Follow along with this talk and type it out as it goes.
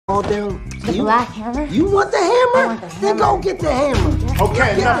Oh, damn. The black hammer? You want the hammer? I want the hammer. Then go get the hammer.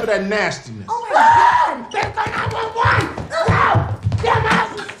 Okay, enough of that nastiness. Oh my God! Better go 911! No! Damn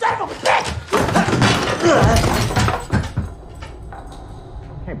house, you son of a bitch!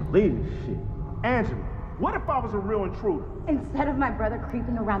 I can't believe this shit. Angela, what if I was a real intruder? Instead of my brother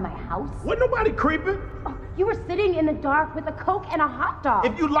creeping around my house? Wasn't nobody creeping. Oh, you were sitting in the dark with a Coke and a hot dog.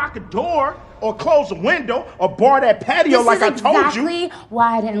 If you lock a door, or close a window, or bar that patio like I told you. This is exactly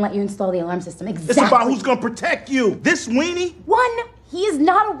why I didn't let you install the alarm system. Exactly. It's about who's gonna protect you. This weenie? One, he is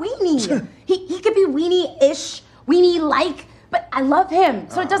not a weenie. he could be weenie-ish, weenie-like, but I love him,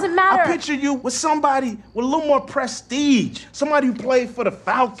 so it doesn't matter. I picture you with somebody with a little more prestige. Somebody who played for the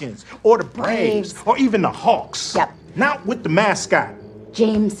Falcons, or the Braves, or even the Hawks. Yep. Not with the mascot.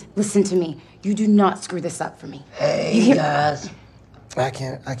 James, listen to me. You do not screw this up for me. Hey, guys. I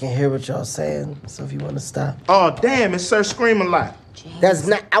can't hear what y'all saying, so if you want to stop. Oh, damn, it's Sir Scream a lot. That's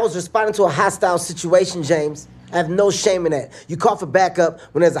not, I was responding to a hostile situation, James. I have no shame in that. You call for backup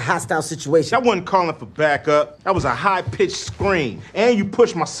when there's a hostile situation. I wasn't calling for backup. That was a high-pitched scream. And you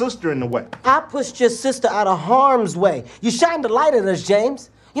pushed my sister in the way. I pushed your sister out of harm's way. You shined the light at us, James.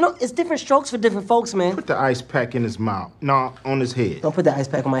 You know, it's different strokes for different folks, man. Put the ice pack in his mouth. No, on his head. Don't put the ice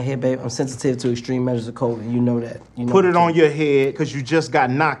pack on my head, babe. I'm sensitive to extreme measures of cold, and you know that. You know Put it on your head, because you just got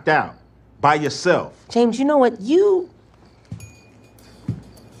knocked out. By yourself. James, you know what?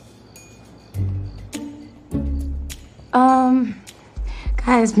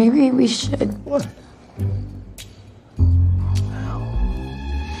 Guys, maybe we should. What?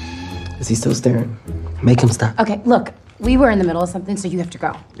 Is he still staring? Make him stop. Okay, look, we were in the middle of something, so you have to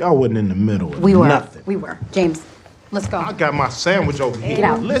go. Y'all wasn't in the middle of We were. nothing. We were. James, let's go. I got my sandwich over here. Get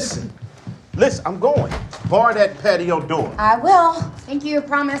out. Listen, I'm going. Bar that patio door. I will. Thank you,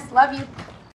 promise. Love you.